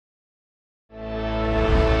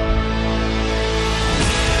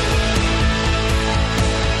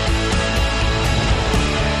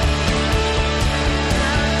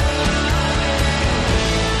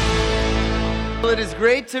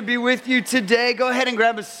to be with you today. Go ahead and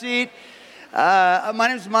grab a seat. My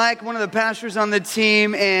name is Mike, one of the pastors on the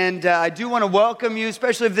team, and I do want to welcome you,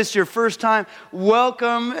 especially if this is your first time.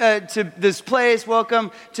 Welcome to this place.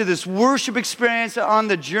 Welcome to this worship experience on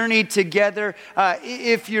the journey together.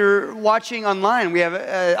 If you're watching online, we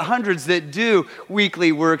have hundreds that do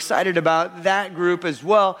weekly. We're excited about that group as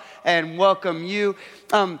well, and welcome you.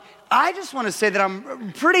 I just want to say that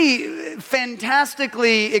I'm pretty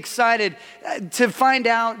fantastically excited to find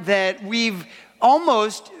out that we've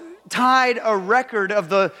almost tied a record of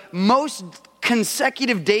the most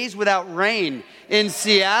consecutive days without rain in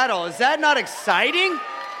Seattle. Is that not exciting?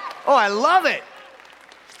 Oh, I love it.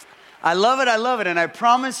 I love it, and I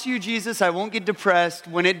promise you, Jesus, I won't get depressed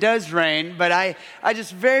when it does rain, but I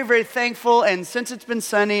just very, very thankful, and since it's been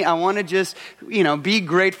sunny, I want to just, be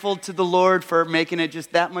grateful to the Lord for making it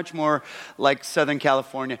just that much more like Southern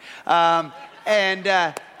California.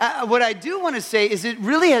 What I do want to say is it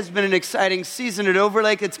really has been an exciting season at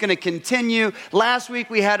Overlake. It's going to continue. Last week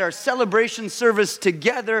we had our celebration service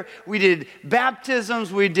together. We did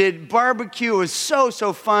baptisms. We did barbecue. It was so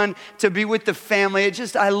fun to be with the family.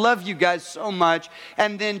 I love you guys so much.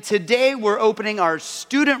 And then today we're opening our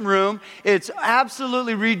student room. It's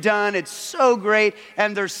absolutely redone. It's so great.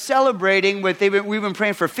 And they're celebrating we've been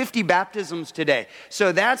praying for 50 baptisms today.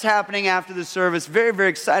 So that's happening after the service. Very, very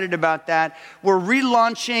excited about that. We're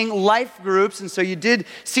relaunching life groups, and so you did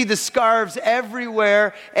see the scarves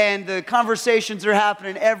everywhere, and the conversations are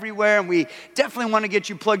happening everywhere, and we definitely want to get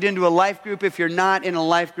you plugged into a life group if you're not in a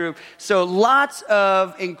life group. So lots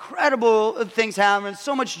of incredible things happening,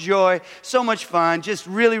 so much joy, so much fun, just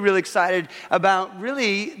really, really excited about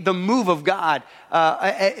really the move of God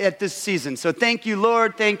at this season. So thank you,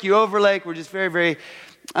 Lord. Thank you, Overlake. We're just very, very,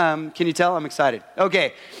 can you tell? I'm excited.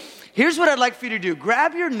 Okay. Here's what I'd like for you to do.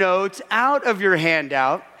 Grab your notes out of your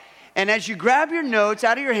handout. And as you grab your notes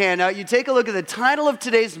out of your handout, you take a look at the title of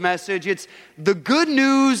today's message. It's The Good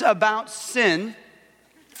News About Sin.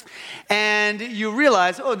 And you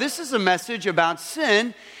realize, this is a message about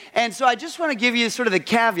sin. And so I just want to give you sort of the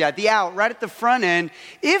caveat, the out, right at the front end.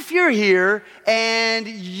 If you're here and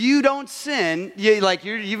you don't sin,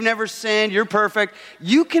 you've never sinned, you're perfect,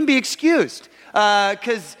 you can be excused.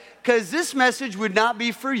 Because this message would not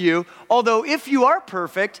be for you. Although if you are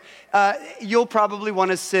perfect, you'll probably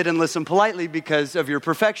want to sit and listen politely because of your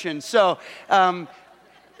perfection. So, but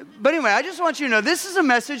anyway, I just want you to know this is a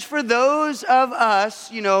message for those of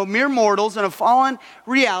us, mere mortals in a fallen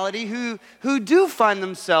reality who do find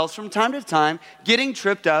themselves from time to time getting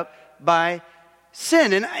tripped up by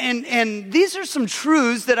sin. And these are some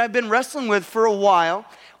truths that I've been wrestling with for a while.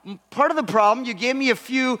 Part of the problem, you gave me a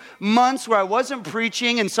few months where I wasn't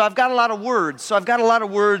preaching, and so I've got a lot of words. So I've got a lot of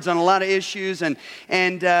words on a lot of issues, and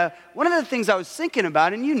one of the things I was thinking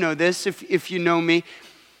about, and you know this if you know me,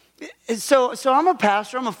 so I'm a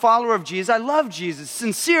pastor, I'm a follower of Jesus, I love Jesus,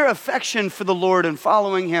 sincere affection for the Lord and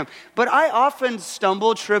following Him, but I often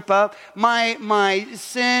stumble, trip up, my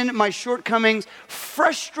sin, my shortcomings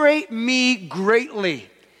frustrate me greatly,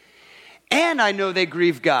 and I know they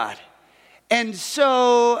grieve God. And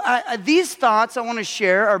so these thoughts I want to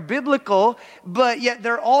share are biblical, but yet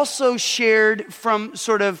they're also shared from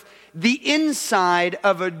sort of the inside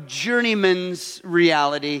of a journeyman's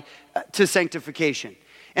reality to sanctification.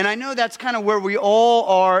 And I know that's kind of where we all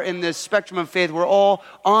are in this spectrum of faith. We're all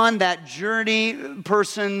on that journey,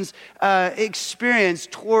 person's experience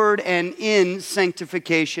toward and in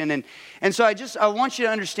sanctification. And so I want you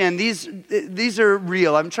to understand these are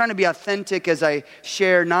real. I'm trying to be authentic as I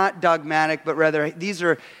share, not dogmatic, but rather these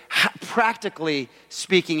are practically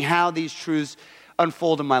speaking how these truths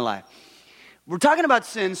unfold in my life. We're talking about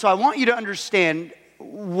sin, so I want you to understand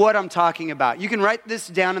what I'm talking about. You can write this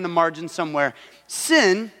down in the margin somewhere.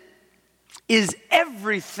 Sin is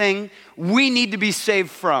everything we need to be saved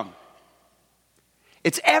from.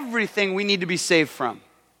 It's everything we need to be saved from.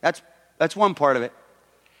 That's one part of it.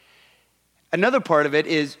 Another part of it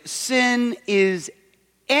is sin is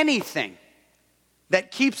anything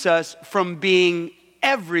that keeps us from being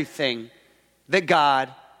everything that God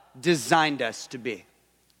designed us to be.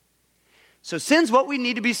 So sin's what we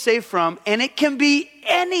need to be saved from, and it can be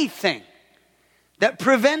anything that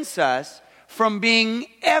prevents us from being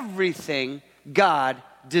everything God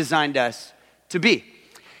designed us to be.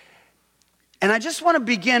 And I just want to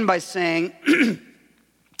begin by saying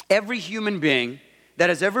every human being that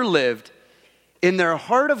has ever lived in their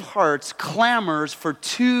heart of hearts clamors for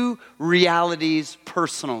two realities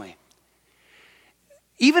personally.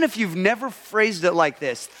 Even if you've never phrased it like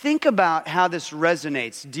this, think about how this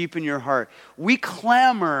resonates deep in your heart. We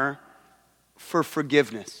clamor for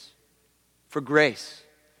forgiveness, for grace,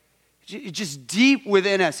 just deep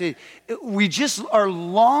within us. We just are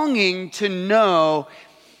longing to know,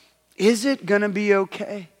 is it going to be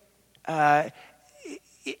okay?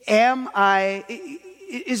 Is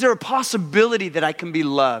there a possibility that I can be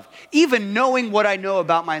loved? Even knowing what I know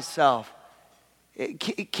about myself,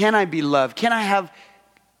 can I be loved? Can I have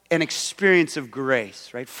an experience of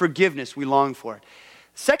grace, right? Forgiveness, we long for it.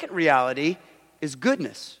 Second reality is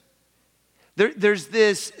goodness. There's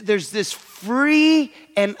this free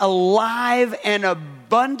and alive and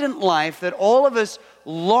abundant life that all of us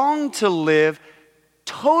long to live,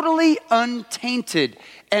 totally untainted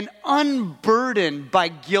and unburdened by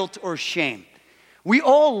guilt or shame. We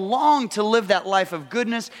all long to live that life of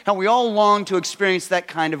goodness, and we all long to experience that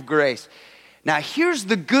kind of grace. Now, here's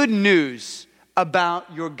the good news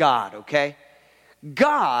about your God, okay?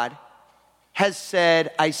 God has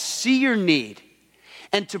said, I see your need.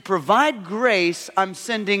 And to provide grace, I'm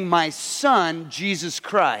sending my Son, Jesus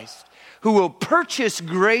Christ, who will purchase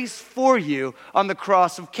grace for you on the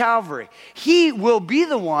cross of Calvary. He will be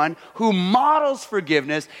the one who models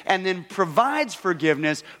forgiveness and then provides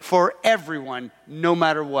forgiveness for everyone, no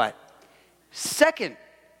matter what. Second,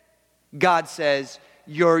 God says,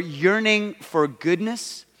 you're yearning for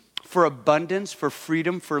goodness, for abundance, for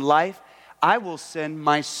freedom, for life. I will send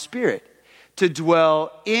my Spirit to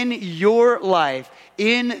dwell in your life,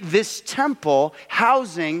 in this temple,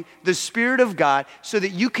 housing the Spirit of God, so that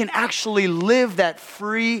you can actually live that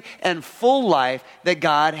free and full life that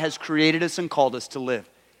God has created us and called us to live.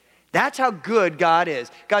 That's how good God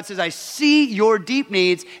is. God says, I see your deep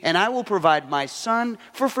needs, and I will provide my Son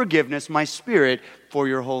for forgiveness, my Spirit for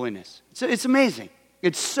your holiness. So it's amazing.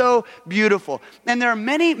 It's so beautiful. And there are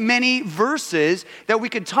many, many verses that we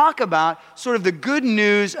could talk about, sort of the good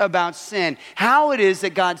news about sin. How it is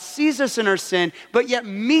that God sees us in our sin, but yet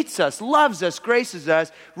meets us, loves us, graces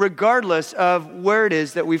us, regardless of where it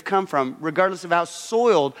is that we've come from, regardless of how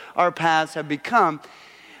soiled our paths have become.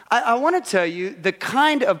 I want to tell you, the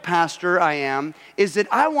kind of pastor I am is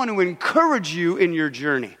that I want to encourage you in your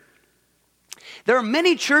journey. There are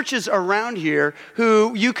many churches around here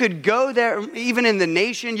who you could go there, even in the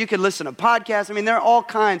nation, you could listen to podcasts. I mean, there are all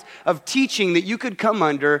kinds of teaching that you could come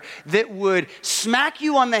under that would smack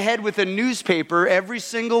you on the head with a newspaper every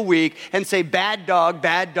single week and say, bad dog,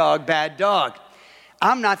 bad dog, bad dog.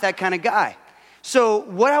 I'm not that kind of guy. So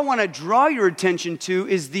what I want to draw your attention to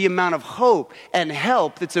is the amount of hope and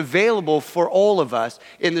help that's available for all of us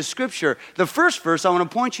in the Scripture. The first verse I want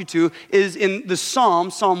to point you to is in the Psalm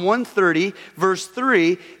 130, verse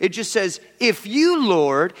 3. It just says, if you,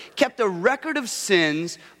 Lord, kept a record of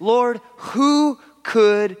sins, Lord, who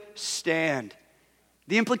could stand?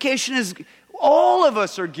 The implication is all of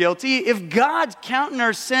us are guilty. If God's counting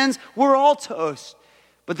our sins, we're all toast.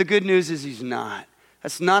 But the good news is He's not.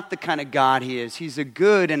 That's not the kind of God He is. He's a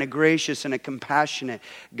good and a gracious and a compassionate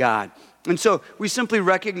God. And so we simply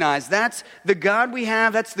recognize that's the God we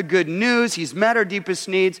have. That's the good news. He's met our deepest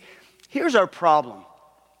needs. Here's our problem.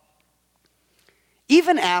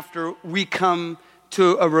 Even after we come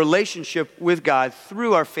to a relationship with God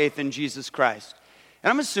through our faith in Jesus Christ, and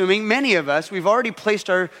I'm assuming many of us, we've already placed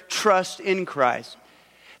our trust in Christ.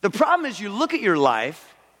 The problem is you look at your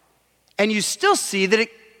life and you still see that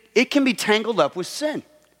it can be tangled up with sin.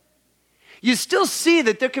 You still see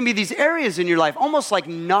that there can be these areas in your life, almost like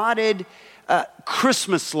knotted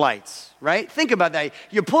Christmas lights, right? Think about that.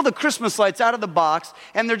 You pull the Christmas lights out of the box,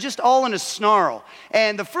 and they're just all in a snarl.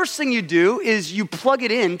 And the first thing you do is you plug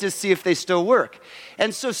it in to see if they still work.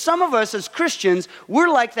 And so some of us as Christians, we're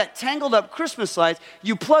like that tangled up Christmas lights.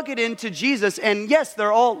 You plug it into Jesus, and yes,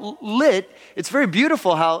 they're all lit. It's very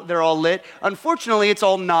beautiful how they're all lit. Unfortunately, it's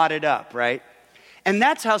all knotted up, right? And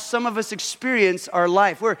that's how some of us experience our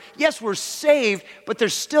life. We're saved, but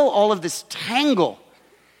there's still all of this tangle.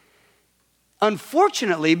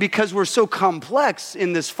 Unfortunately, because we're so complex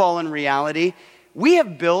in this fallen reality, we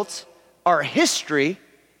have built our history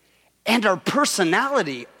and our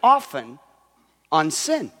personality often on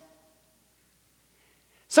sin.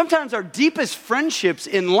 Sometimes our deepest friendships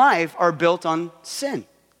in life are built on sin.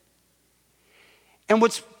 And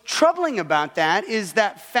what's troubling about that is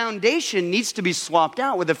that foundation needs to be swapped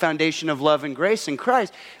out with a foundation of love and grace in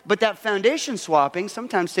Christ. But that foundation swapping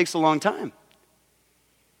sometimes takes a long time.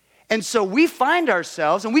 And so we find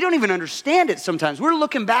ourselves, and we don't even understand it sometimes. We're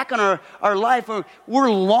looking back on our life, and we're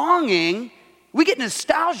longing, we get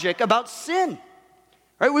nostalgic about sin,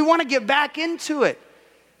 right? We want to get back into it.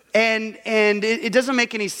 And it doesn't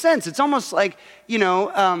make any sense. It's almost like,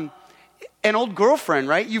 an old girlfriend,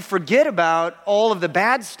 right? You forget about all of the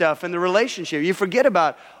bad stuff in the relationship. You forget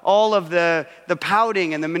about all of the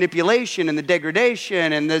pouting and the manipulation and the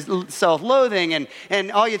degradation and the self-loathing.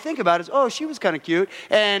 And all you think about is, oh, she was kind of cute.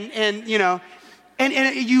 And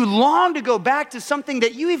you long to go back to something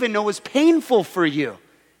that you even know is painful for you.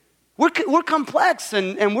 We're complex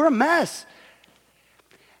and we're a mess.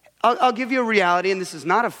 I'll give you a reality, and this is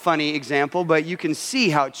not a funny example, but you can see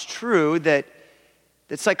how it's true that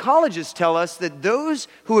psychologists tell us that those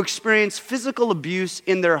who experience physical abuse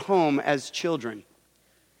in their home as children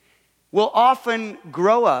will often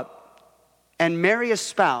grow up and marry a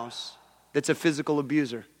spouse that's a physical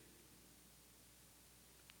abuser.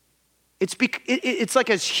 It's like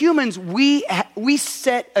as humans, we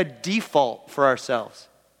set a default for ourselves.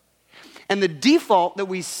 And the default that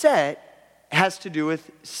we set has to do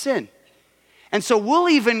with sin. And so we'll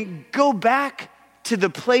even go back to the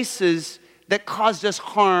places that caused us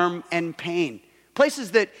harm and pain.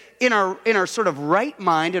 Places that in our sort of right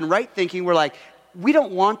mind and right thinking, we're like, we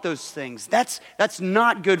don't want those things. That's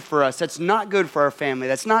not good for us. That's not good for our family.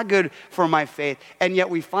 That's not good for my faith. And yet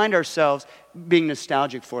we find ourselves being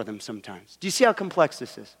nostalgic for them sometimes. Do you see how complex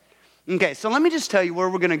this is? Okay, so let me just tell you where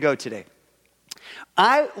we're going to go today.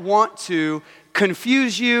 I want to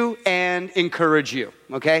confuse you and encourage you,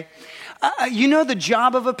 okay? You know, the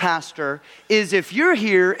job of a pastor is if you're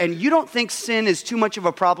here and you don't think sin is too much of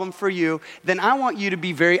a problem for you, then I want you to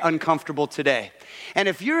be very uncomfortable today. And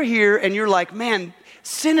if you're here and you're like, man,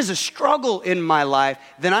 sin is a struggle in my life,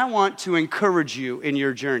 then I want to encourage you in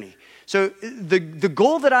your journey. So the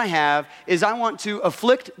goal that I have is I want to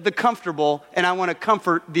afflict the comfortable and I want to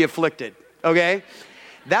comfort the afflicted, okay?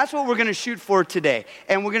 That's what we're going to shoot for today.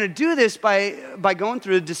 And we're going to do this by going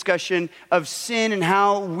through a discussion of sin and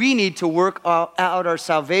how we need to work out our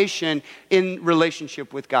salvation in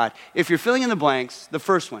relationship with God. If you're filling in the blanks, the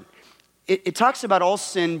first one, it talks about all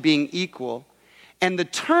sin being equal. And the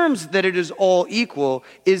terms that it is all equal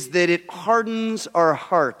is that it hardens our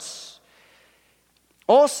hearts.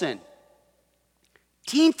 All sin.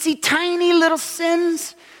 Teensy tiny little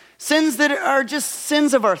sins. Sins that are just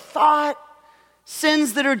sins of our thought.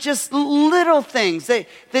 Sins that are just little things, that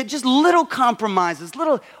just little compromises,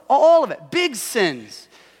 all of it, big sins,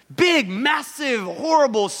 big, massive,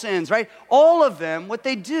 horrible sins, right? All of them, what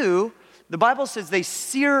they do, the Bible says they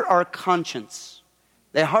sear our conscience.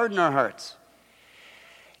 They harden our hearts.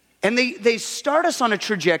 And they start us on a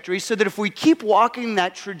trajectory so that if we keep walking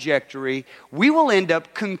that trajectory, we will end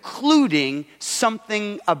up concluding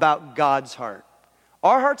something about God's heart.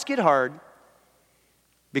 Our hearts get hard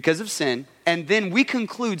because of sin, and then we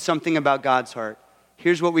conclude something about God's heart.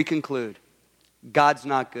 Here's what we conclude. God's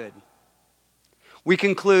not good. We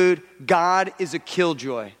conclude God is a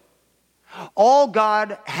killjoy. All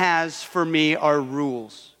God has for me are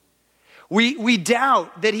rules. We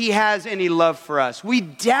doubt that he has any love for us. We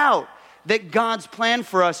doubt that God's plan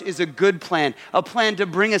for us is a good plan, a plan to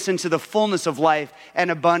bring us into the fullness of life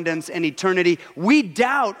and abundance and eternity. We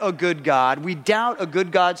doubt a good God. We doubt a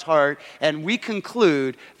good God's heart, and we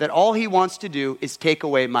conclude that all he wants to do is take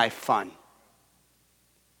away my fun.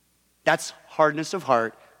 That's hardness of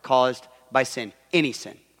heart caused by sin, any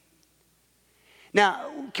sin.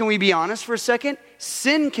 Now, can we be honest for a second?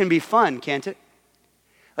 Sin can be fun, can't it?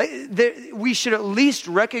 We should at least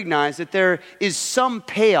recognize that there is some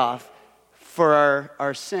payoff for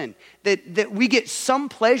our sin, that we get some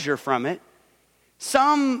pleasure from it,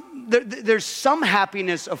 there's some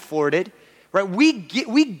happiness afforded, right? We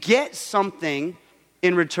get something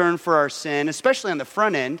in return for our sin, especially on the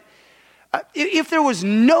front end. If there was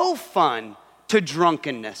no fun to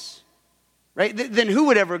drunkenness, right, then who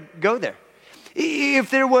would ever go there? If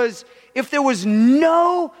there was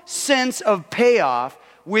no sense of payoff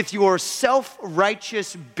with your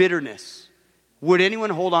self-righteous bitterness, would anyone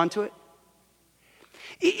hold on to it?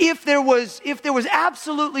 If there was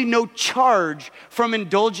absolutely no charge from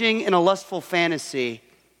indulging in a lustful fantasy,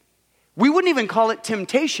 we wouldn't even call it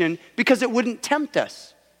temptation because it wouldn't tempt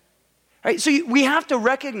us. Right? So we have to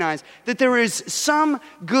recognize that there is some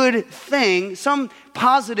good thing, some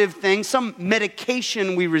positive thing, some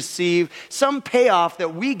medication we receive, some payoff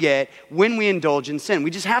that we get when we indulge in sin.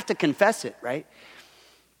 We just have to confess it, right?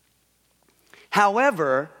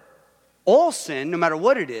 However, all sin, no matter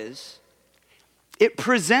what it is, it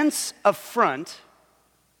presents a front,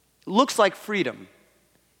 looks like freedom.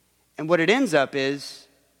 And what it ends up is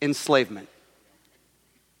enslavement.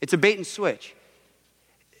 It's a bait and switch.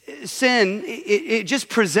 Sin, it just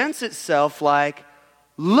presents itself like,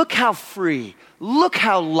 look how free, look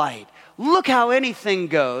how light, look how anything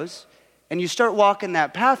goes. And you start walking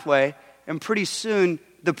that pathway, and pretty soon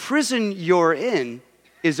the prison you're in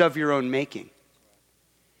is of your own making.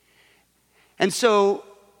 And so,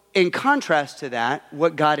 in contrast to that,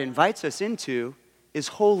 what God invites us into is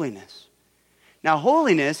holiness. Now,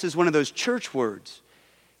 holiness is one of those church words.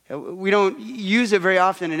 We don't use it very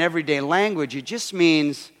often in everyday language. It just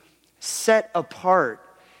means set apart.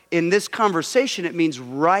 In this conversation, it means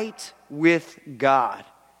right with God.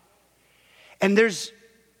 And there's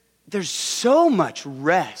so much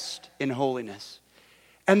rest in holiness.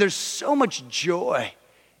 And there's so much joy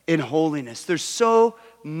in holiness. There's so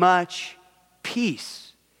much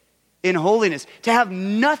peace in holiness. To have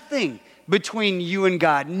nothing between you and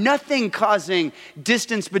God, nothing causing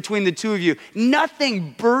distance between the two of you,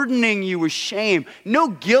 nothing burdening you with shame, no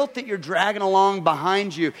guilt that you're dragging along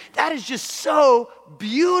behind you. That is just so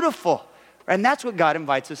beautiful. And that's what God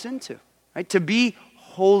invites us into, right? To be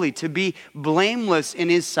holy, to be blameless in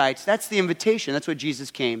his sight. That's the invitation. That's what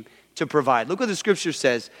Jesus came to provide. Look what the scripture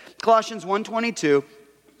says. Colossians 1:22,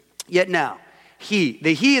 yet now,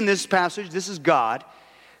 the he in this passage, this is God.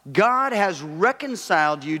 God has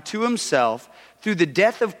reconciled you to himself through the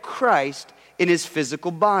death of Christ in his physical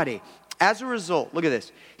body. As a result, look at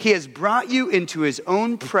this. He has brought you into his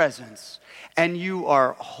own presence, and you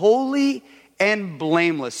are holy and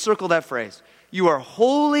blameless. Circle that phrase. You are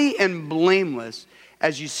holy and blameless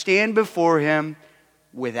as you stand before him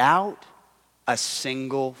without a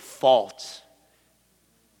single fault.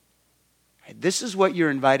 This is what you're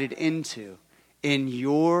invited into in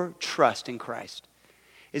your trust in Christ.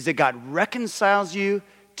 Is that God reconciles you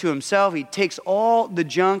to himself. He takes all the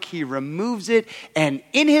junk, he removes it, and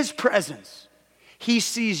in his presence, he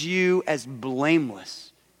sees you as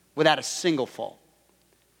blameless, without a single fault.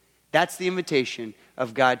 That's the invitation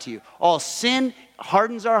of God to you. All sin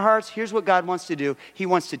hardens our hearts. Here's what God wants to do. He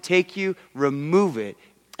wants to take you, remove it,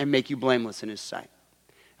 and make you blameless in his sight.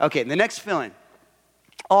 Okay, the next fill-in.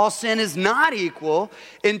 All sin is not equal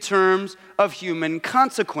in terms of human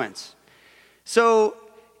consequence. So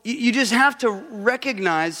you just have to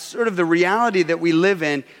recognize sort of the reality that we live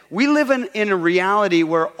in. We live in a reality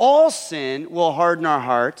where all sin will harden our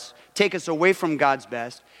hearts, take us away from God's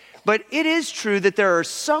best. But it is true that there are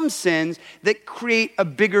some sins that create a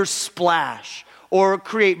bigger splash or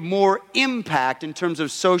create more impact in terms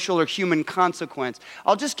of social or human consequence.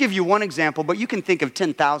 I'll just give you one example, but you can think of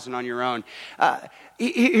 10,000 on your own.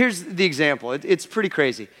 Here's the example. It's pretty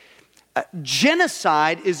crazy.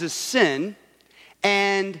 Genocide is a sin,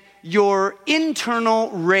 and your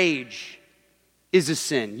internal rage is a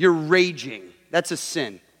sin. You're raging. That's a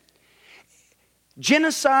sin.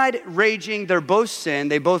 Genocide, raging, they're both sin.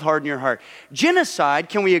 They both harden your heart. Genocide,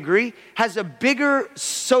 can we agree, has a bigger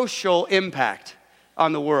social impact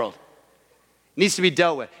on the world. It needs to be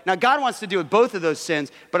dealt with. Now, God wants to deal with both of those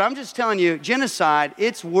sins, but I'm just telling you, genocide,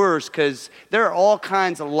 it's worse because there are all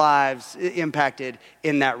kinds of lives impacted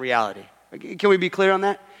in that reality. Can we be clear on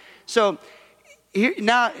that? So,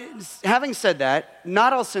 now, having said that,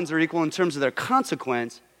 not all sins are equal in terms of their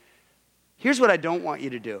consequence. Here's what I don't want you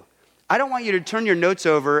to do. I don't want you to turn your notes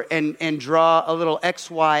over and draw a little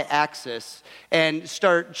XY axis and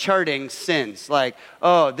start charting sins. Like,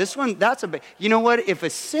 oh, this one, that's a big... You know what? If a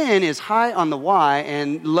sin is high on the Y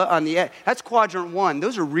and low on the X, that's quadrant 1.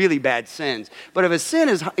 Those are really bad sins. But if a sin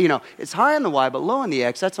is, it's high on the Y but low on the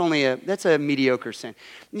X, that's a mediocre sin.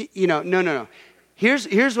 No.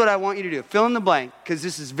 Here's what I want you to do. Fill in the blank, because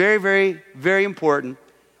this is very, very, very important.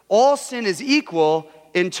 All sin is equal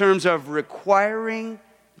in terms of requiring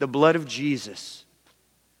the blood of Jesus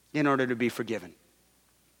in order to be forgiven.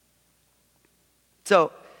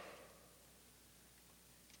 So,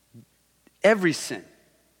 every sin,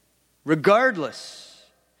 regardless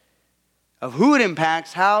of who it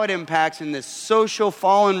impacts, how it impacts in this social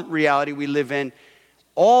fallen reality we live in,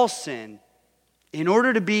 all sin, in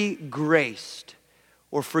order to be graced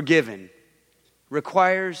or forgiven,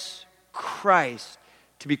 requires Christ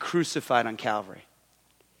to be crucified on Calvary.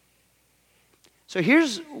 So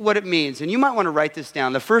here's what it means, and you might want to write this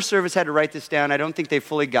down. The first service had to write this down. I don't think they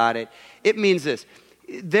fully got it. It means this.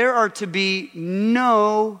 There are to be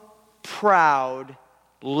no proud,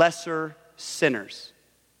 lesser sinners.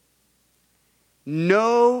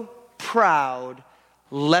 No proud,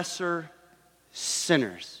 lesser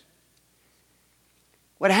sinners.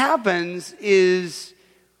 What happens is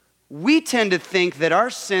we tend to think that our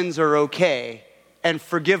sins are okay and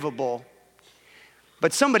forgivable,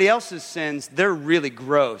 but somebody else's sins, they're really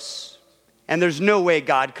gross. And there's no way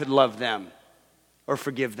God could love them or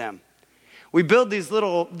forgive them. We build these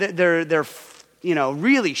little, they're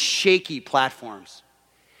really shaky platforms.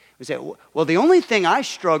 We say, well, the only thing I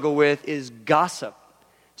struggle with is gossip.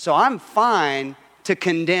 So I'm fine to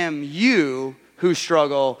condemn you who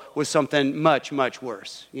struggle with something much, much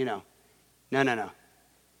worse, No.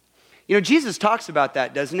 Jesus talks about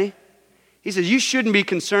that, doesn't he? He says, you shouldn't be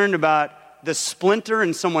concerned about the splinter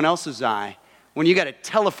in someone else's eye when you got a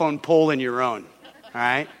telephone pole in your own, all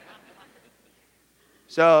right?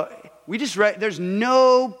 So we just read, there's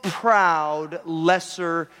no proud,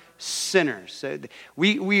 lesser sinners.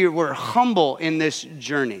 We're humble in this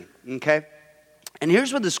journey, okay? And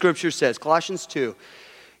here's what the scripture says, Colossians 2.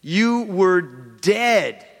 You were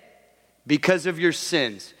dead because of your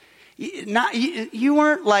sins. You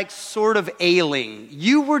weren't like sort of ailing.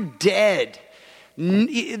 You were dead.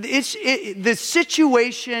 The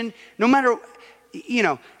situation, no matter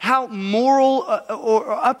how moral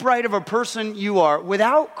or upright of a person you are,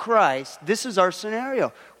 without Christ, this is our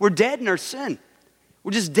scenario. We're dead in our sin.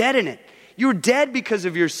 We're just dead in it. You were dead because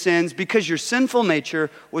of your sins, because your sinful nature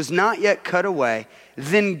was not yet cut away.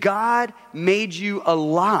 Then God made you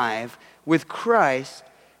alive with Christ,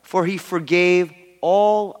 for he forgave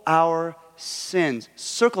all our sins.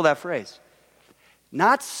 Circle that phrase.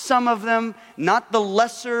 Not some of them, not the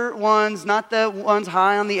lesser ones, not the ones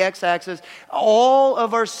high on the x-axis. All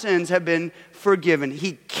of our sins have been forgiven.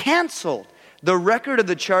 He canceled the record of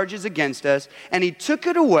the charges against us, and he took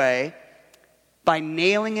it away by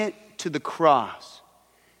nailing it to the cross.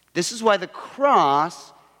 This is why the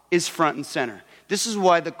cross is front and center. This is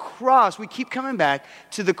why the cross, we keep coming back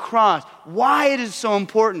to the cross. Why it is so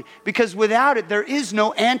important. Because without it, there is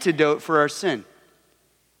no antidote for our sin.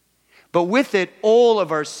 But with it, all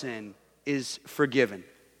of our sin is forgiven.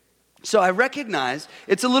 So I recognize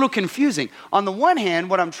it's a little confusing. On the one hand,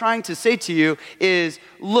 what I'm trying to say to you is,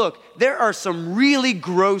 look, there are some really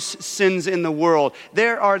gross sins in the world.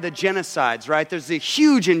 There are the genocides, right? There's the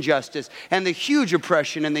huge injustice and the huge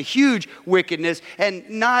oppression and the huge wickedness. And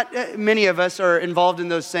not many of us are involved in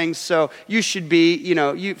those things, so you should be,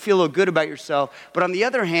 you feel a little good about yourself. But on the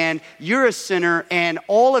other hand, you're a sinner and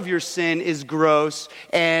all of your sin is gross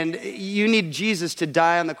and you need Jesus to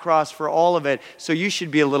die on the cross for all of it, so you should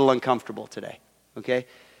be a little uncomfortable today, okay?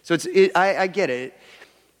 So I get it.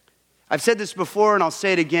 I've said this before and I'll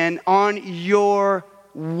say it again. On your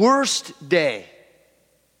worst day,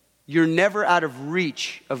 you're never out of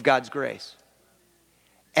reach of God's grace.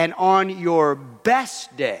 And on your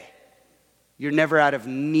best day, you're never out of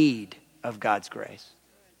need of God's grace.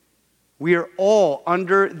 We are all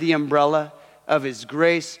under the umbrella of his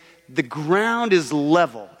grace. The ground is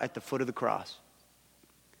level at the foot of the cross.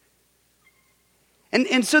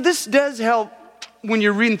 And so this does help when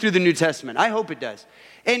you're reading through the New Testament. I hope it does.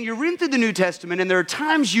 And you're reading through the New Testament, and there are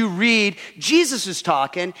times you read, Jesus is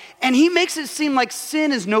talking, and he makes it seem like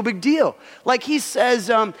sin is no big deal. Like he says,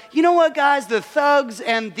 you know what, guys? The thugs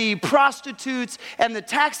and the prostitutes and the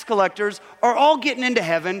tax collectors are all getting into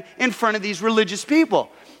heaven in front of these religious people.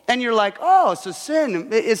 And you're like, oh, so sin,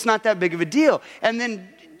 it's not that big of a deal. And then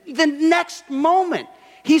the next moment,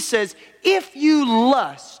 he says, if you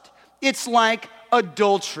lust, it's like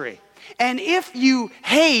adultery. And if you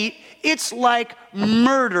hate, it's like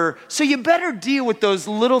murder. So you better deal with those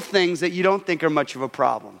little things that you don't think are much of a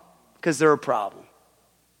problem, because they're a problem.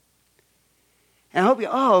 And I hope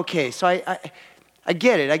okay, so I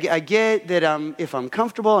get it. I get that if I'm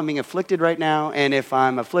comfortable, I'm being afflicted right now. And if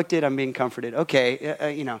I'm afflicted, I'm being comforted. Okay,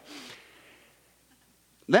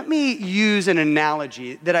 Let me use an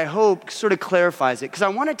analogy that I hope sort of clarifies it, because I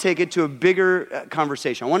want to take it to a bigger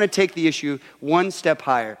conversation. I want to take the issue one step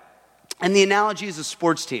higher. And the analogy is a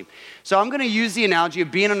sports team. So I'm going to use the analogy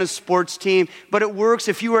of being on a sports team, but it works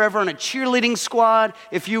if you were ever on a cheerleading squad,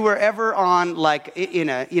 if you were ever on like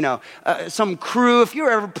some crew, if you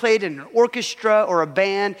were ever played in an orchestra or a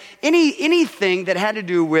band, anything that had to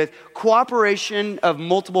do with cooperation of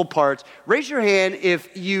multiple parts. Raise your hand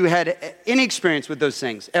if you had any experience with those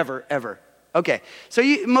things, ever. Okay, so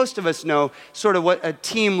most of us know sort of what a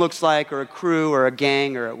team looks like, or a crew, or a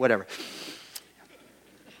gang, or whatever.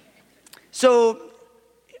 So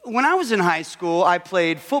when I was in high school, I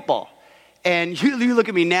played football. And you look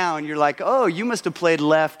at me now and you're like, oh, you must have played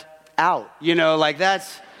left out. Like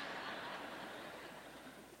that's...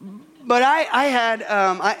 But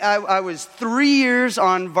I was 3 years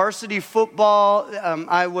on varsity football.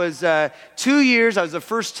 I was 2 years. I was the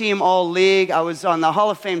first team all league. I was on the Hall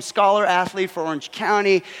of Fame scholar athlete for Orange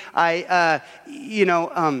County. If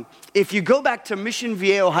you go back to Mission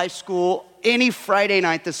Viejo High School any Friday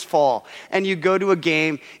night this fall and you go to a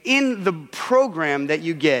game, in the program that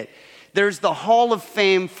you get, there's the Hall of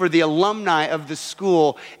Fame for the alumni of the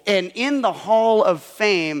school. And in the Hall of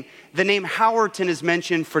Fame, the name Howerton is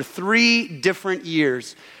mentioned for 3 different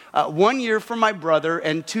years. 1 year for my brother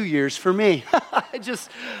and 2 years for me.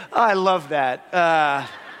 I love that.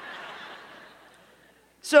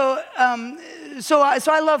 So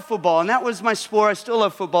I love football, and that was my sport. I still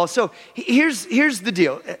love football. So here's the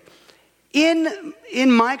deal. In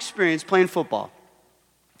my experience playing football,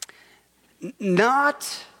 not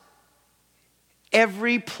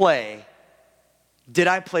every play did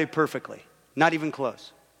I play perfectly. Not even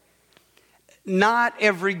close. Not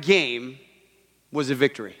every game was a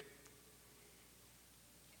victory.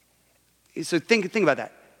 So think about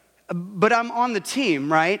that. But I'm on the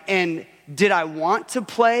team, right? And did I want to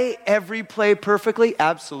play every play perfectly?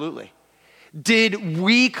 Absolutely. Did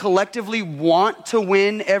we collectively want to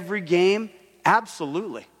win every game?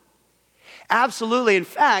 Absolutely. Absolutely. In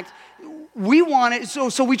fact, we wanted,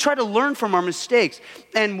 so we try to learn from our mistakes.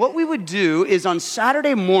 And what we would do is on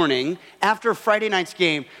Saturday morning, after Friday night's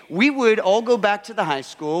game, we would all go back to the high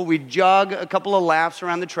school. We'd jog a couple of laps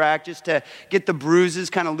around the track just to get the bruises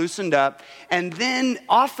kind of loosened up. And then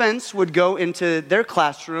offense would go into their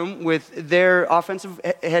classroom with their offensive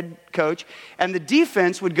head coach. And the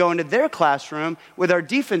defense would go into their classroom with our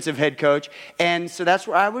defensive head coach. And so that's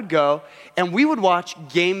where I would go. And we would watch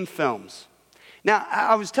game films. Now,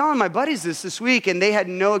 I was telling my buddies this week, and they had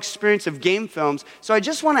no experience of game films. So I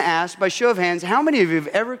just want to ask, by show of hands, how many of you have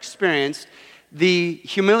ever experienced the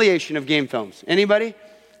humiliation of game films? Anybody?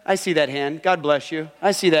 I see that hand. God bless you.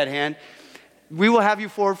 I see that hand. We will have you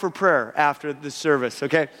forward for prayer after the service,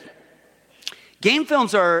 okay? Game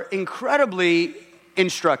films are incredibly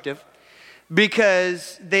instructive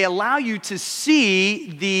because they allow you to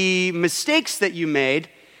see the mistakes that you made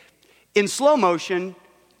in slow motion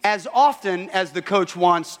as often as the coach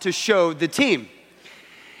wants to show the team.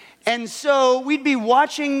 And so we'd be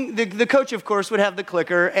watching, the coach, of course, would have the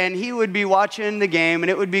clicker, and he would be watching the game, and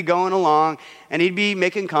it would be going along, and he'd be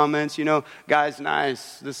making comments, guys,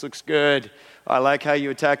 nice, this looks good. I like how you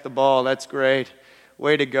attack the ball, that's great.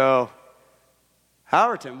 Way to go.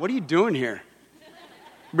 Howerton, what are you doing here?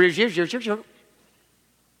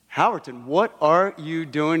 Howerton, what are you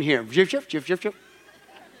doing here?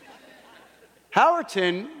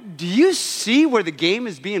 Howerton, do you see where the game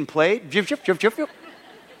is being played? Howerton,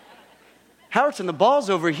 the ball's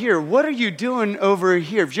over here. What are you doing over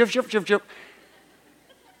here? Do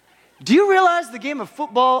you realize the game of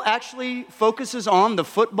football actually focuses on the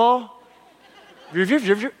football?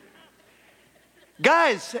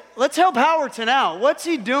 Guys, let's help Howerton out. What's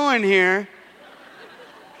he doing here?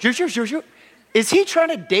 Is he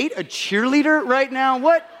trying to date a cheerleader right now?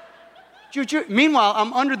 What? Meanwhile,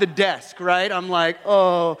 I'm under the desk, right? I'm like,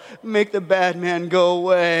 oh, make the bad man go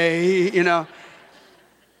away,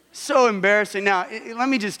 So embarrassing. Now, let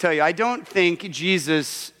me just tell you, I don't think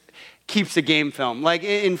Jesus keeps a game film. Like,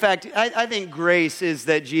 in fact, I think grace is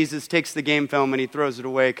that Jesus takes the game film and he throws it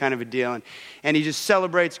away, kind of a deal. And he just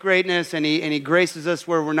celebrates greatness and he graces us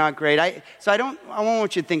where we're not great. I won't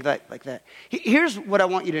want you to think like that. Here's what I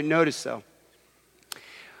want you to notice, though.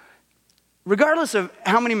 Regardless of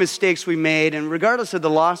how many mistakes we made and regardless of the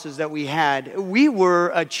losses that we had, we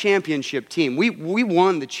were a championship team. We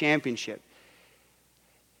won the championship.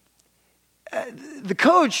 The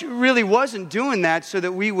coach really wasn't doing that so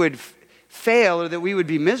that we would fail or that we would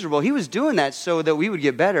be miserable. He was doing that so that we would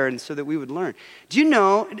get better and so that we would learn. Do you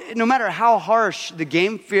know, no matter how harsh the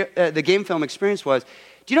game film experience was,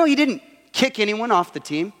 do you know he didn't kick anyone off the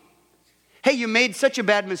team? Hey, you made such a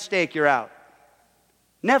bad mistake, you're out.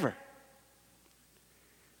 Never.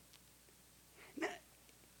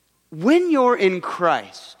 When you're in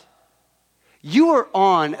Christ, you are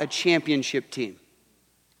on a championship team.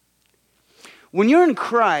 When you're in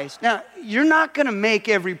Christ, now, you're not going to make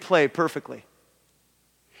every play perfectly.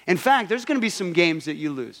 In fact, there's going to be some games that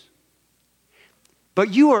you lose.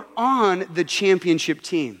 But you are on the championship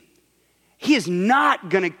team. He is not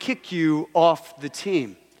going to kick you off the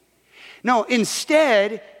team. No,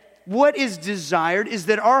 instead, what is desired is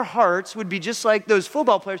that our hearts would be just like those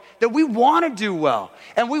football players, that we want to do well,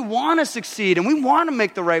 and we want to succeed, and we want to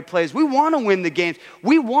make the right plays. We want to win the games.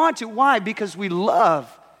 We want to. Why? Because we love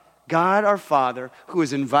God our Father who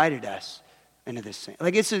has invited us into this thing.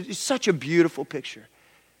 Like, it's such a beautiful picture.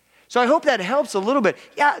 So I hope that helps a little bit.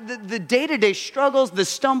 Yeah, the day-to-day struggles, the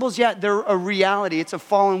stumbles, yeah, they're a reality. It's a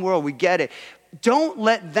fallen world. We get it. Don't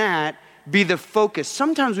let that be the focus.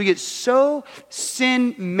 Sometimes we get so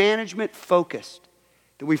sin management focused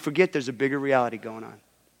that we forget there's a bigger reality going on.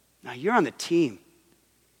 Now, you're on the team,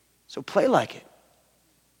 so play like it.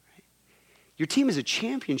 Right? Your team is a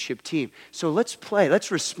championship team, so let's play.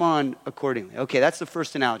 Let's respond accordingly. Okay, that's the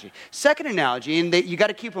first analogy. Second analogy, and you got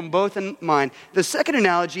to keep them both in mind. The second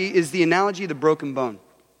analogy is the analogy of the broken bone.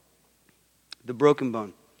 The broken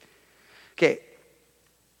bone. Okay.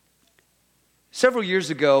 Several years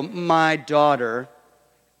ago, my daughter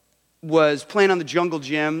was playing on the jungle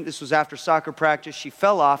gym. This was after soccer practice. She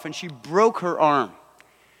fell off and she broke her arm.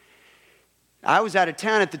 I was out of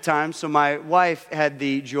town at the time, so my wife had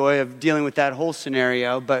the joy of dealing with that whole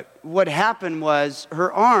scenario. But what happened was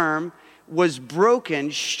her arm was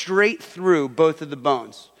broken straight through both of the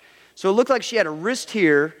bones. So it looked like she had a wrist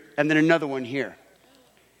here and then another one here.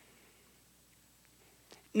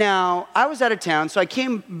 Now, I was out of town, so I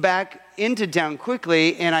came back into town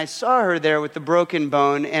quickly, and I saw her there with the broken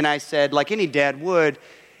bone, and I said, like any dad would,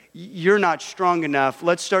 you're not strong enough.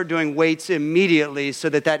 Let's start doing weights immediately so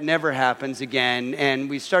that that never happens again. And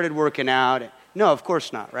we started working out. No, of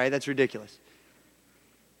course not, right? That's ridiculous.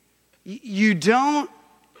 You don't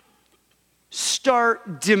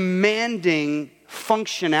start demanding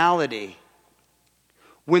functionality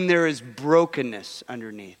when there is brokenness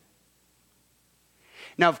underneath.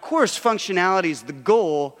 Now, of course, functionality is the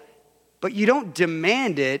goal, but you don't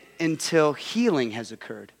demand it until healing has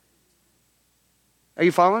occurred. Are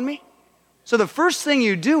you following me? So the first thing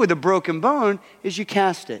you do with a broken bone is you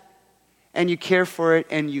cast it, and you care for it,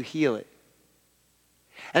 and you heal it.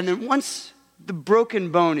 And then once the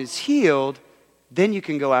broken bone is healed, then you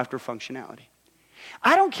can go after functionality.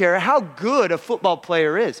 I don't care how good a football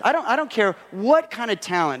player is. I don't care what kind of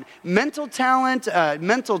talent, mental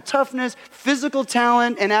toughness, physical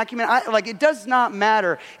talent, and acumen. It does not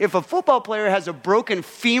matter. If a football player has a broken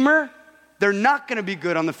femur, they're not going to be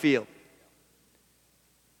good on the field.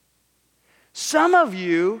 Some of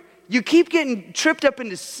you keep getting tripped up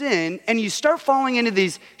into sin, and you start falling into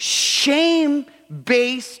these shame-based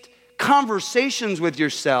conversations with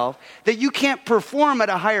yourself that you can't perform at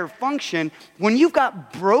a higher function when you've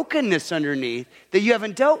got brokenness underneath that you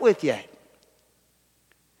haven't dealt with yet.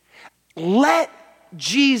 Let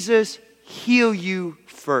Jesus heal you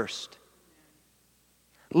first.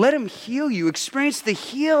 Let him heal you. Experience the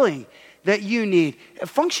healing that you need.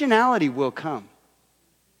 Functionality will come.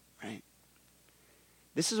 Right?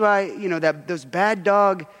 This is why, those bad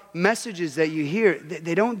dog messages that you hear,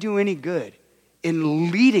 they don't do any good in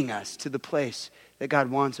leading us to the place that God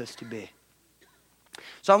wants us to be.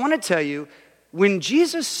 So I want to tell you, when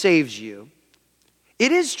Jesus saves you,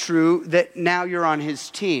 it is true that now you're on his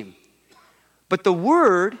team. But the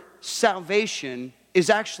word salvation is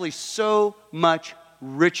actually so much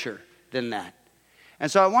richer than that. And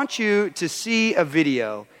so I want you to see a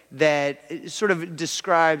video that sort of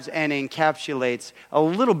describes and encapsulates a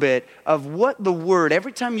little bit of what the word,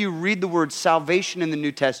 every time you read the word salvation in the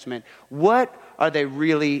New Testament, what are they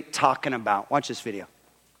really talking about? Watch this video.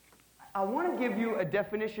 I want to give you a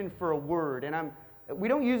definition for a word, and we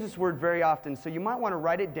don't use this word very often, so you might want to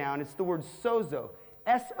write it down. It's the word sozo,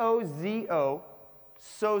 S-O-Z-O,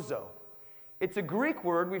 sozo. It's a Greek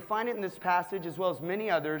word. We find it in this passage as well as many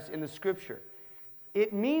others in the Scripture.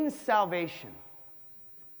 It means salvation.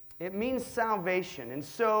 It means salvation. And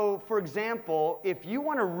so, for example, if you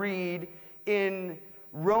want to read in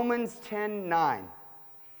Romans 10:9,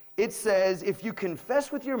 it says, if you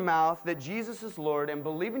confess with your mouth that Jesus is Lord and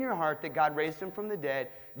believe in your heart that God raised him from the dead,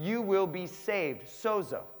 you will be saved.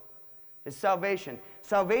 Sozo is salvation.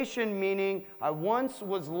 Salvation meaning I once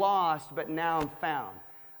was lost, but now I'm found.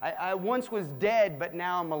 I once was dead, but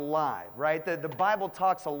now I'm alive, right? The Bible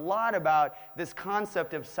talks a lot about this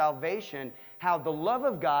concept of salvation, how the love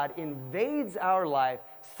of God invades our life,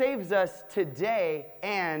 saves us today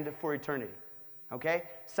and for eternity, okay?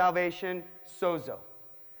 Salvation, sozo.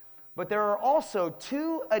 But there are also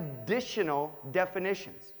two additional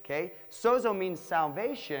definitions, okay? Sozo means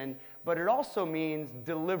salvation, but it also means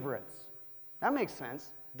deliverance. That makes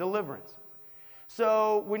sense, deliverance.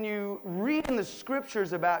 So when you read in the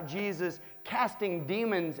Scriptures about Jesus casting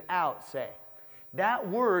demons out, say, that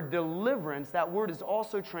word, deliverance, that word is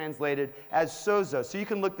also translated as sozo. So you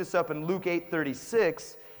can look this up in Luke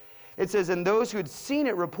 8:36. It says, and those who had seen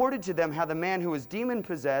it reported to them how the man who was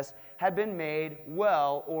demon-possessed had been made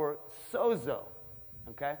well, or sozo,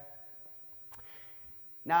 okay?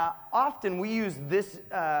 Now, often we use this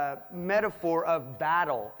metaphor of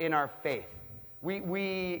battle in our faith.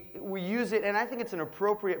 We use it, and I think it's an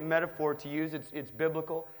appropriate metaphor to use. It's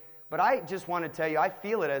biblical. But I just want to tell you, I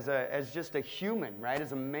feel it as just a human, right?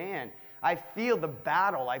 As a man. I feel the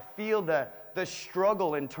battle. I feel the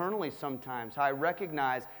struggle internally sometimes. How I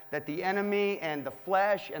recognize that the enemy and the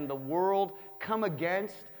flesh and the world come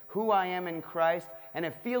against who I am in Christ, and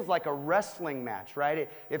it feels like a wrestling match, right?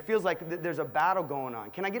 It feels like there's a battle going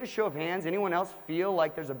on. Can I get a show of hands? Anyone else feel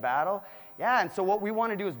like there's a battle? Yeah, and so what we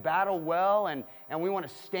want to do is battle well, and we want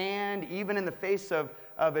to stand even in the face of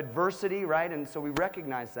adversity, right? And so we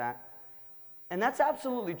recognize that. And that's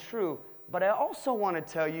absolutely true. But I also want to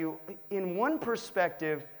tell you, in one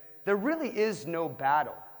perspective, there really is no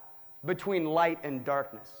battle. between light and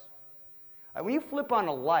darkness. When you flip on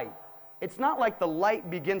a light, it's not like the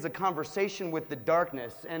light begins a conversation with the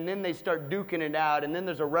darkness, and then they start duking it out, and then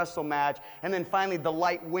there's a wrestle match, and then finally the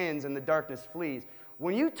light wins and the darkness flees.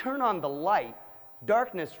 When you turn on the light,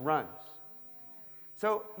 darkness runs.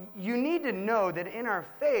 So you need to know that in our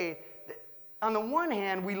faith, on the one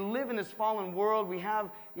hand, we live in this fallen world. We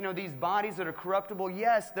have, these bodies that are corruptible.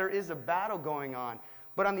 Yes, there is a battle going on.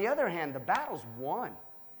 But on the other hand, the battle's won.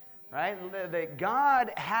 Right? That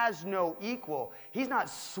God has no equal. He's not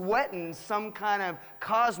sweating some kind of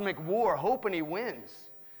cosmic war, hoping he wins.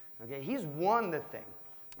 Okay? He's won the thing.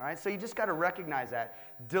 All right? So you just got to recognize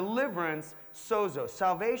that. Deliverance, sozo.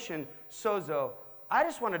 Salvation, sozo. I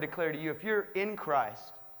just want to declare to you, if you're in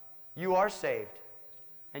Christ, you are saved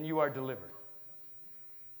and you are delivered.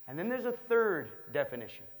 And then there's a third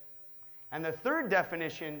definition. And the third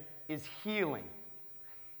definition is healing.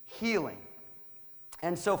 Healing.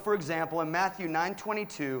 And so, for example, in Matthew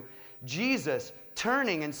 9:22, Jesus,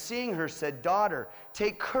 turning and seeing her, said, "Daughter,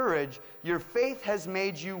 take courage. Your faith has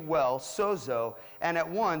made you well," sozo. And at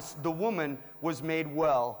once the woman was made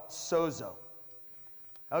well, sozo.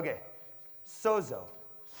 Okay, sozo,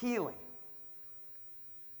 healing.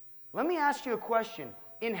 Let me ask you a question.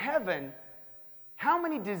 In heaven, how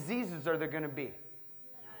many diseases are there going to be?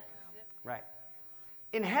 Right.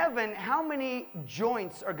 In heaven, how many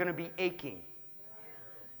joints are going to be aching?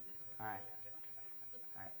 All right.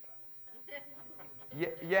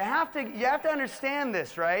 You have to understand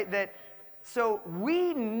this, right? So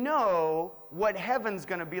we know what heaven's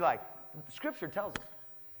going to be like. Scripture tells us.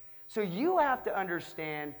 So you have to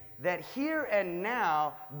understand that here and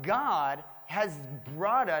now, God has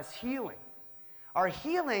brought us healing. Our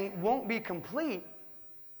healing won't be complete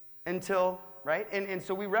until, right? And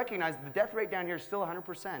so we recognize the death rate down here is still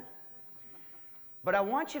 100%. But I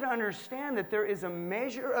want you to understand that there is a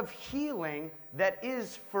measure of healing that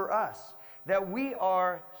is for us. That we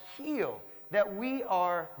are healed, that we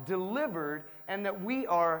are delivered, and that we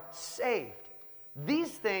are saved.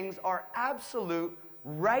 These things are absolute,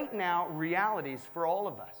 right now, realities for all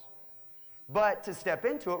of us. But to step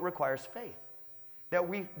into it requires faith. That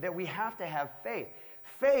we have to have faith.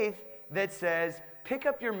 Faith that says, pick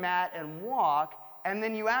up your mat and walk, and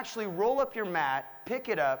then you actually roll up your mat, pick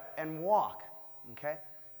it up, and walk. Okay?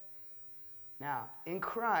 Now, in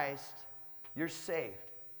Christ, you're saved.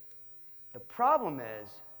 The problem is,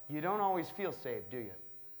 you don't always feel saved, do you?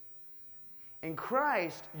 In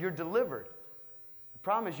Christ, you're delivered. The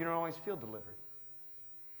problem is, you don't always feel delivered.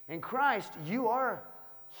 In Christ, you are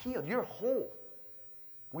healed. You're whole.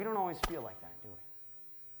 We don't always feel like that, do we?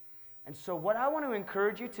 And so what I want to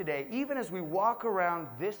encourage you today, even as we walk around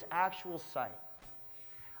this actual site,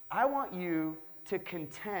 I want you to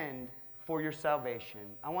contend for your salvation.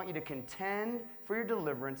 I want you to contend for your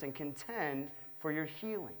deliverance and contend for your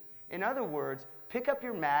healing. In other words, pick up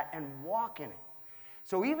your mat and walk in it.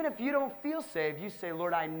 So even if you don't feel saved, you say,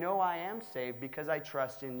 Lord, I know I am saved because I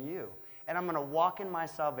trust in you. And I'm going to walk in my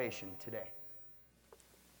salvation today.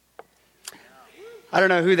 I don't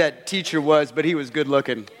know who that teacher was, but he was good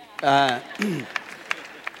looking.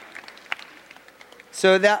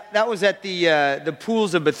 So that was at the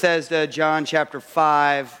pools of Bethesda, John chapter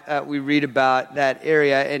 5. We read about that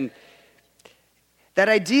area. And that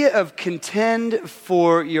idea of contend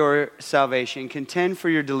for your salvation, contend for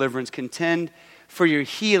your deliverance, contend for your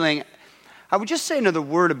healing. I would just say another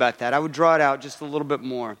word about that. I would draw it out just a little bit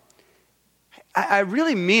more. I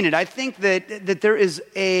really mean it. I think that there is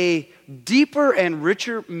a deeper and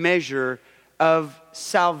richer measure of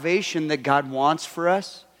salvation that God wants for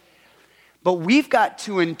us. But we've got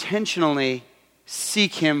to intentionally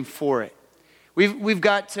seek Him for it. We've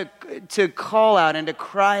got to call out and to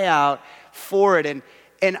cry out for it.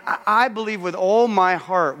 And I believe with all my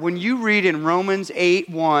heart, when you read in Romans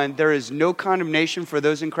 8:1, there is no condemnation for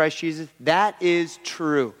those in Christ Jesus, that is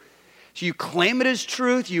true. So you claim it as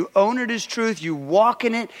truth, you own it as truth, you walk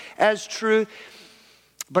in it as truth.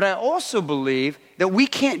 But I also believe that we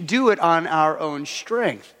can't do it on our own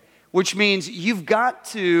strength, which means you've got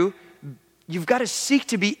to seek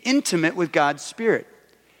to be intimate with God's Spirit.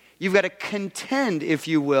 You've got to contend, if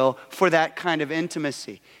you will, for that kind of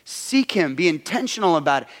intimacy. Seek Him. Be intentional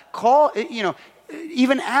about it.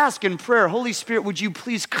 Even ask in prayer, Holy Spirit, would you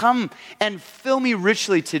please come and fill me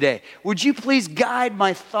richly today? Would you please guide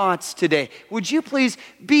my thoughts today? Would you please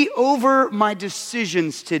be over my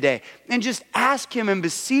decisions today? And just ask Him and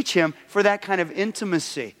beseech Him for that kind of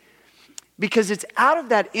intimacy. Because it's out of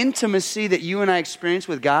that intimacy that you and I experience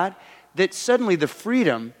with God that suddenly the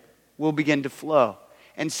freedom will begin to flow.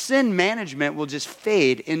 And sin management will just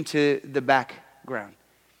fade into the background.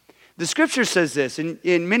 The scripture says this, and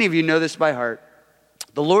many of you know this by heart.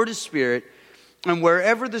 The Lord is spirit, and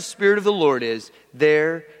wherever the Spirit of the Lord is,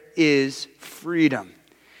 there is freedom.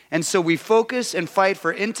 And so we focus and fight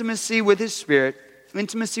for intimacy with His Spirit,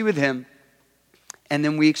 intimacy with Him, and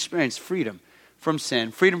then we experience freedom from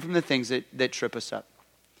sin, freedom from the things that trip us up.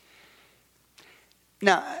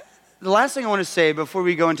 Now, the last thing I want to say before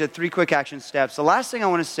we go into 3 quick action steps, the last thing I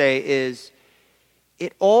want to say is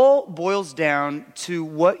it all boils down to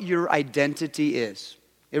what your identity is.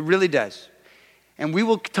 It really does. And we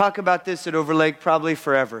will talk about this at Overlake probably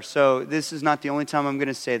forever. So this is not the only time I'm going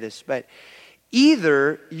to say this. But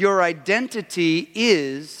either your identity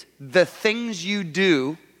is the things you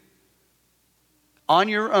do on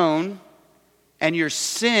your own, and your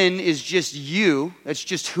sin is just you, that's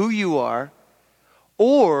just who you are,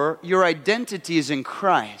 or your identity is in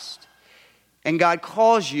Christ, and God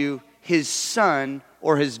calls you His son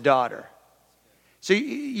or His daughter. So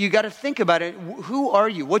you got to think about it. Who are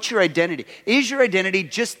you? What's your identity? Is your identity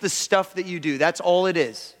just the stuff that you do? That's all it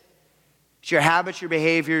is. It's your habits, your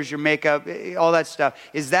behaviors, your makeup, all that stuff.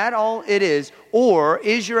 Is that all it is? Or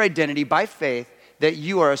is your identity by faith that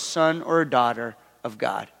you are a son or a daughter of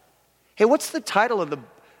God? Hey, what's the title of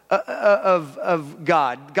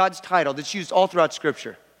God? God's title that's used all throughout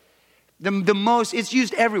Scripture. The most, it's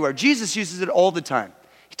used everywhere. Jesus uses it all the time.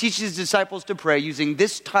 He teaches His disciples to pray using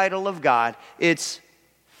this title of God. It's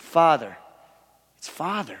Father. It's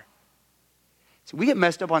Father. So we get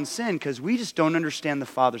messed up on sin because we just don't understand the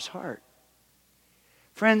Father's heart.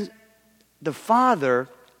 Friends, the Father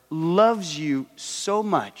loves you so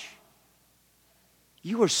much.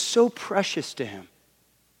 You are so precious to Him.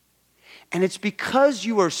 And it's because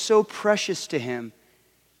you are so precious to Him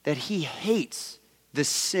that He hates the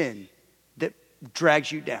sin that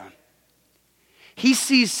drags you down. He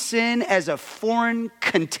sees sin as a foreign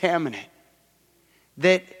contaminant,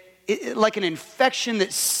 like an infection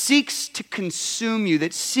that seeks to consume you,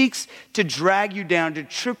 that seeks to drag you down, to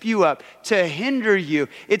trip you up, to hinder you.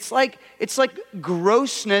 It's like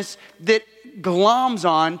grossness that gloms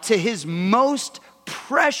on to His most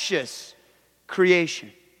precious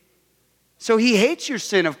creation. So He hates your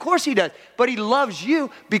sin. Of course He does. But He loves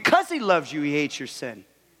you. Because He loves you, He hates your sin.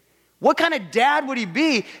 What kind of dad would He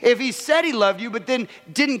be if He said He loved you but then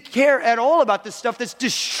didn't care at all about the stuff that's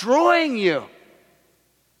destroying you?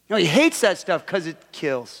 No, He hates that stuff because it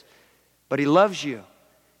kills. But He loves you.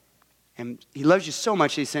 And He loves you so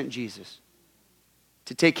much He sent Jesus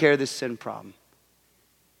to take care of this sin problem.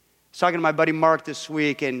 I was talking to my buddy Mark this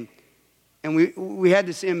week, and we had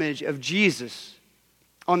this image of Jesus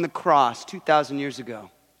on the cross 2,000 years ago.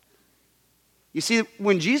 You see,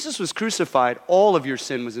 when Jesus was crucified, all of your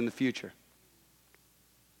sin was in the future.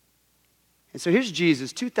 And so here's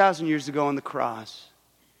Jesus 2,000 years ago on the cross.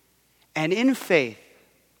 And in faith,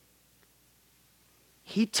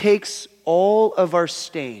 He takes all of our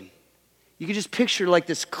stain. You can just picture like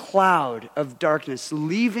this cloud of darkness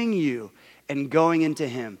leaving you and going into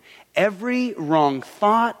Him. Every wrong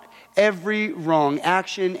thought, every wrong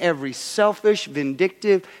action, every selfish,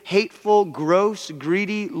 vindictive, hateful, gross,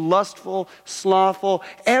 greedy, lustful, slothful,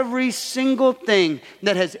 every single thing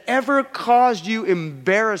that has ever caused you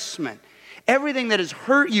embarrassment, everything that has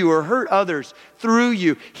hurt you or hurt others through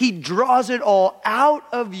you, He draws it all out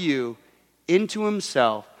of you into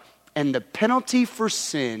Himself, and the penalty for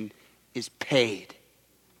sin is paid.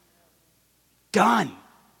 Done.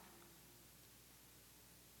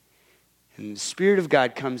 And the Spirit of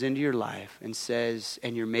God comes into your life and says,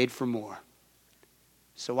 and you're made for more.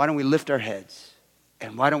 So why don't we lift our heads?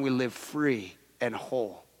 And why don't we live free and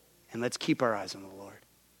whole? And let's keep our eyes on the Lord.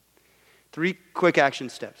 3 quick action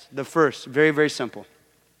steps. The first, very, very simple.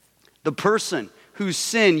 The person whose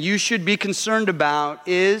sin you should be concerned about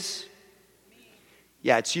is,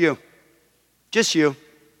 it's you. Just you.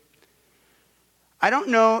 I don't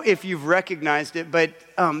know if you've recognized it, but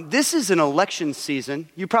this is an election season.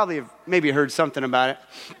 You probably have maybe heard something about it.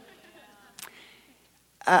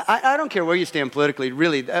 I don't care where you stand politically,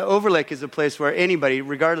 really. Overlake is a place where anybody,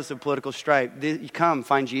 regardless of political stripe, you come,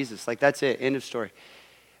 find Jesus. Like, that's it, end of story.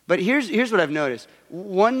 But here's what I've noticed.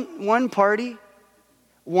 One party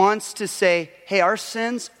wants to say, hey, our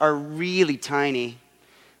sins are really tiny,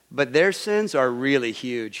 but their sins are really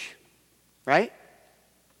huge, right?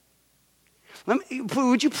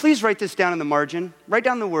 Would you please write this down in the margin? Write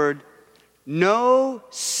down the word, no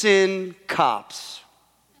sin cops.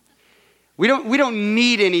 We don't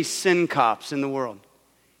need any sin cops in the world.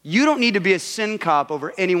 You don't need to be a sin cop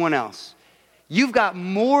over anyone else. You've got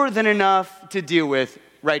more than enough to deal with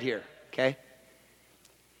right here, okay?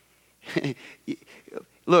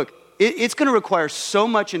 Look, it's going to require so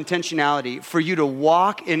much intentionality for you to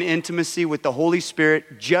walk in intimacy with the Holy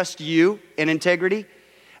Spirit, just you, in integrity.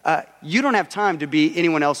 You don't have time to be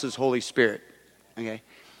anyone else's Holy Spirit, okay?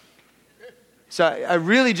 So I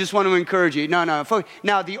really just want to encourage you. No.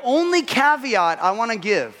 Now, the only caveat I want to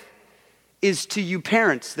give is to you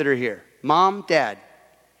parents that are here, mom, dad,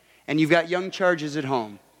 and you've got young charges at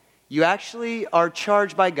home. You actually are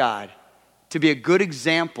charged by God to be a good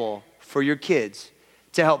example for your kids,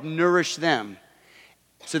 to help nourish them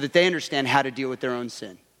so that they understand how to deal with their own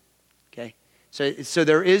sin, okay? So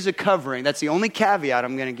there is a covering. That's the only caveat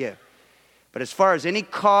I'm going to give. But as far as any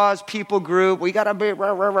cause, people group, we got to be,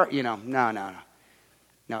 no.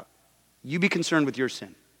 No, you be concerned with your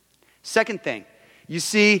sin. Second thing, you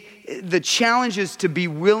see, the challenge is to be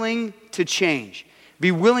willing to change.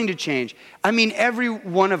 Be willing to change. I mean, every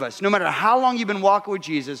one of us, no matter how long you've been walking with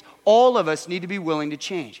Jesus, all of us need to be willing to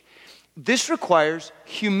change. This requires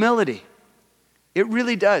humility. It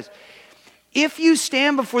really does. If you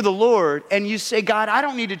stand before the Lord and you say, God, I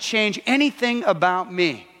don't need to change anything about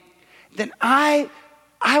me, then I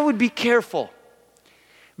would be careful.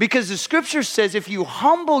 Because the scripture says if you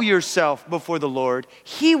humble yourself before the Lord,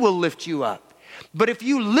 he will lift you up. But if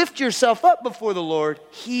you lift yourself up before the Lord,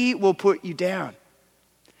 he will put you down.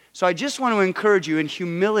 So I just want to encourage you in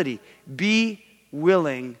humility, be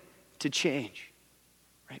willing to change.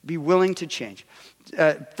 Right? Be willing to change.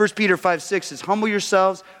 1 Peter 5:6 says, humble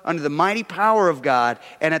yourselves under the mighty power of God,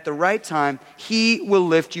 and at the right time, he will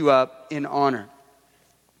lift you up in honor.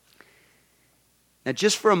 Now,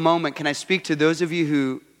 just for a moment, can I speak to those of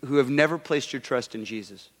you who have never placed your trust in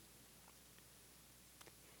Jesus?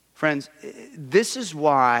 Friends, this is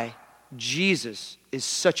why Jesus is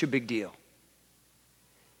such a big deal.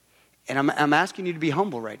 And I'm asking you to be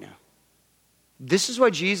humble right now. This is why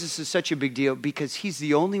Jesus is such a big deal, because he's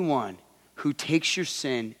the only one who takes your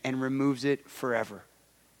sin and removes it forever.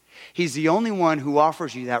 He's the only one who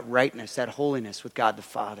offers you that rightness, that holiness with God the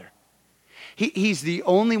Father. He's the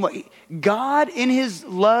only one. God, in his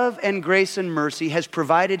love and grace and mercy, has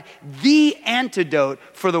provided the antidote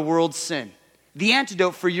for the world's sin. The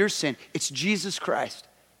antidote for your sin. It's Jesus Christ.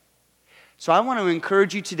 So I want to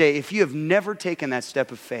encourage you today, if you have never taken that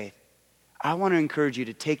step of faith, I want to encourage you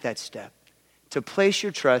to take that step, to place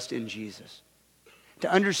your trust in Jesus,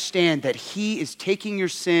 to understand that he is taking your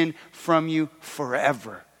sin from you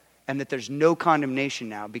forever, and that there's no condemnation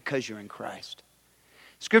now because you're in Christ.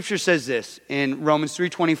 Scripture says this in Romans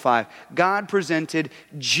 3:25, God presented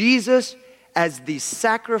Jesus as the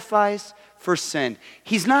sacrifice for sin.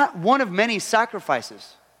 He's not one of many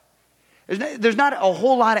sacrifices. There's not a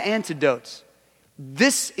whole lot of antidotes.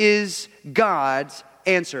 This is God's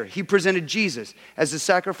answer. He presented Jesus as the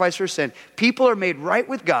sacrifice for sin. People are made right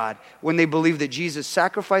with God when they believe that Jesus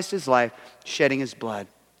sacrificed his life, shedding his blood.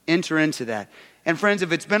 Enter into that. And friends,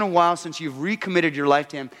 if it's been a while since you've recommitted your life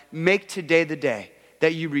to him, make today the day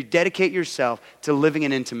that you rededicate yourself to living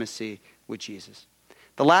in intimacy with Jesus.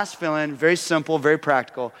 The last fill-in, very simple, very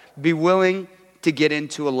practical. Be willing to get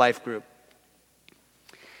into a life group.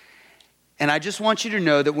 And I just want you to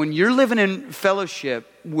know that when you're living in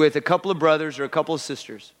fellowship with a couple of brothers or a couple of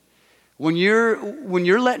sisters, when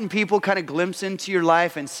you're letting people kind of glimpse into your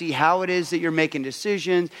life and see how it is that you're making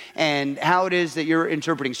decisions and how it is that you're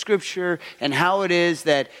interpreting scripture and how it is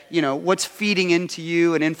that, what's feeding into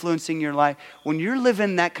you and influencing your life, when you're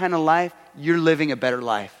living that kind of life, you're living a better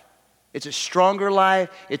life. It's a stronger life.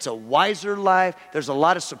 It's a wiser life. There's a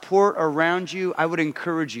lot of support around you. I would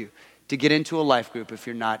encourage you to get into a life group if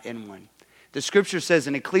you're not in one. The scripture says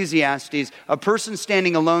in Ecclesiastes, a person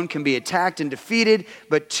standing alone can be attacked and defeated,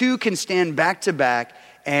 but two can stand back to back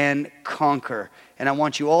and conquer. And I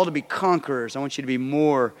want you all to be conquerors. I want you to be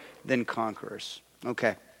more than conquerors.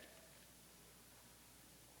 Okay.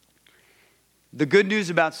 The good news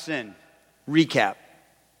about sin. Recap.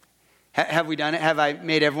 Have we done it? Have I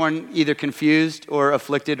made everyone either confused or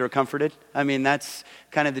afflicted or comforted? I mean, that's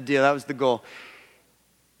kind of the deal. That was the goal.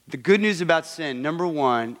 The good news about sin, number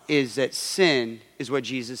one, is that sin is what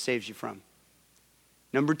Jesus saves you from.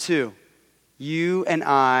 Number two, you and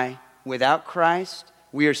I, without Christ,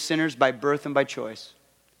 we are sinners by birth and by choice.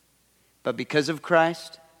 But because of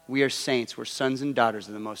Christ, we are saints. We're sons and daughters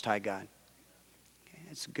of the Most High God. Okay,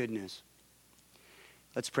 that's good news.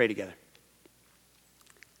 Let's pray together.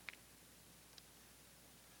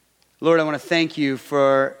 Lord, I want to thank you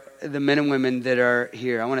for the men and women that are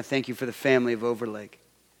here. I want to thank you for the family of Overlake.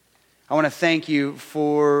 I want to thank you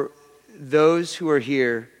for those who are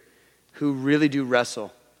here who really do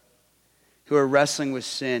wrestle, who are wrestling with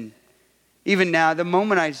sin. Even now, the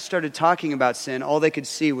moment I started talking about sin, all they could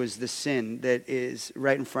see was the sin that is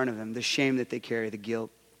right in front of them, the shame that they carry, the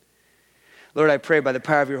guilt. Lord, I pray by the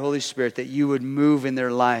power of your Holy Spirit that you would move in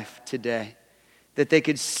their life today, that they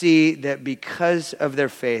could see that because of their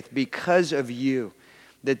faith, because of you,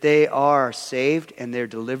 that they are saved and they're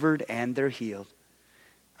delivered and they're healed.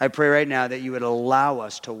 I pray right now that you would allow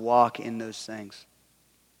us to walk in those things.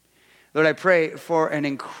 Lord, I pray for an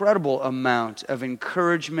incredible amount of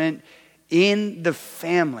encouragement in the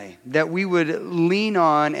family, that we would lean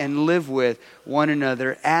on and live with one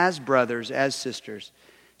another as brothers, as sisters,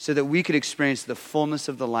 so that we could experience the fullness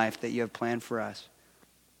of the life that you have planned for us.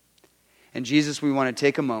 And Jesus, we want to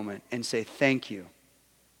take a moment and say thank you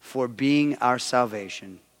for being our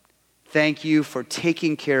salvation. Thank you for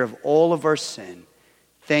taking care of all of our sin.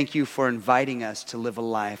 Thank you for inviting us to live a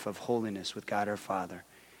life of holiness with God our Father.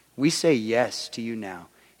 We say yes to you now.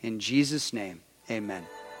 In Jesus' name, amen.